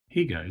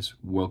Hey guys,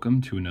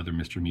 welcome to another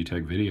Mr.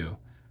 Mutech video.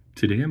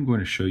 Today I'm going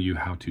to show you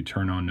how to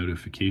turn on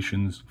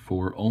notifications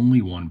for only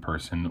one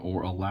person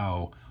or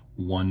allow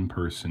one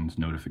person's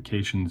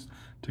notifications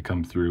to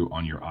come through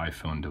on your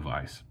iPhone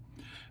device.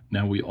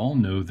 Now we all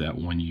know that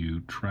when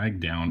you drag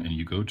down and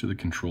you go to the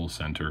control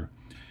center,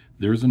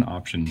 there's an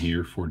option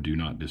here for Do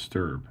Not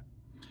Disturb.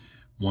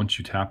 Once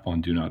you tap on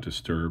Do Not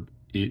Disturb,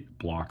 it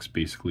blocks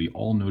basically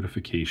all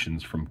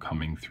notifications from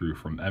coming through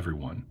from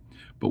everyone.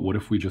 But what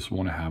if we just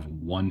want to have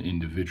one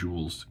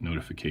individual's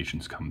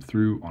notifications come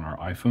through on our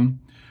iPhone?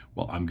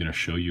 Well, I'm going to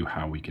show you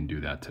how we can do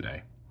that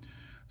today.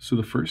 So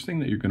the first thing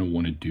that you're going to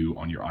want to do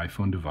on your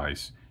iPhone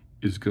device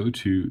is go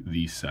to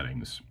the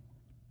settings.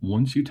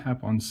 Once you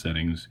tap on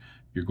settings,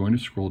 you're going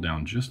to scroll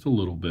down just a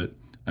little bit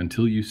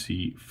until you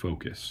see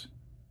focus.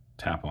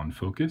 Tap on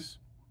focus,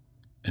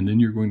 and then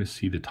you're going to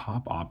see the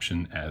top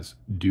option as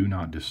Do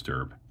Not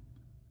Disturb.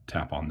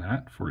 Tap on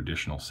that for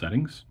additional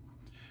settings.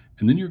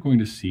 And then you're going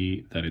to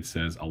see that it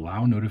says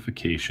allow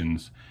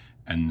notifications,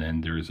 and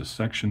then there is a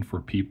section for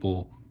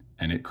people,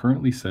 and it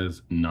currently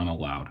says none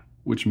allowed,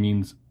 which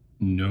means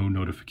no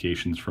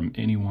notifications from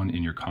anyone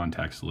in your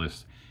contacts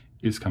list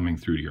is coming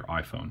through to your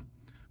iPhone.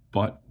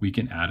 But we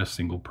can add a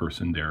single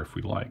person there if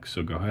we like.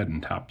 So go ahead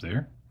and tap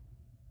there.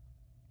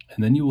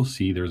 And then you will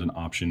see there's an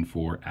option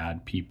for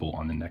add people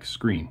on the next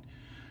screen.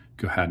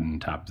 Go ahead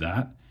and tap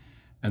that,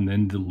 and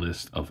then the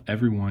list of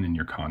everyone in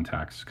your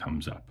contacts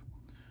comes up.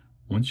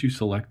 Once you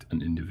select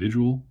an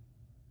individual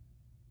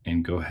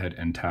and go ahead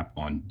and tap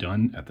on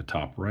Done at the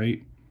top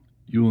right,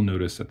 you will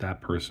notice that that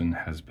person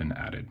has been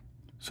added.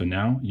 So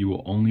now you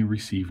will only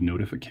receive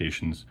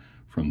notifications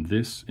from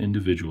this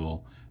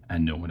individual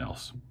and no one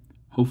else.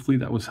 Hopefully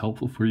that was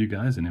helpful for you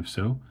guys, and if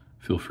so,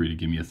 feel free to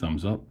give me a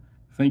thumbs up.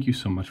 Thank you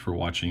so much for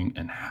watching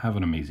and have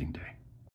an amazing day.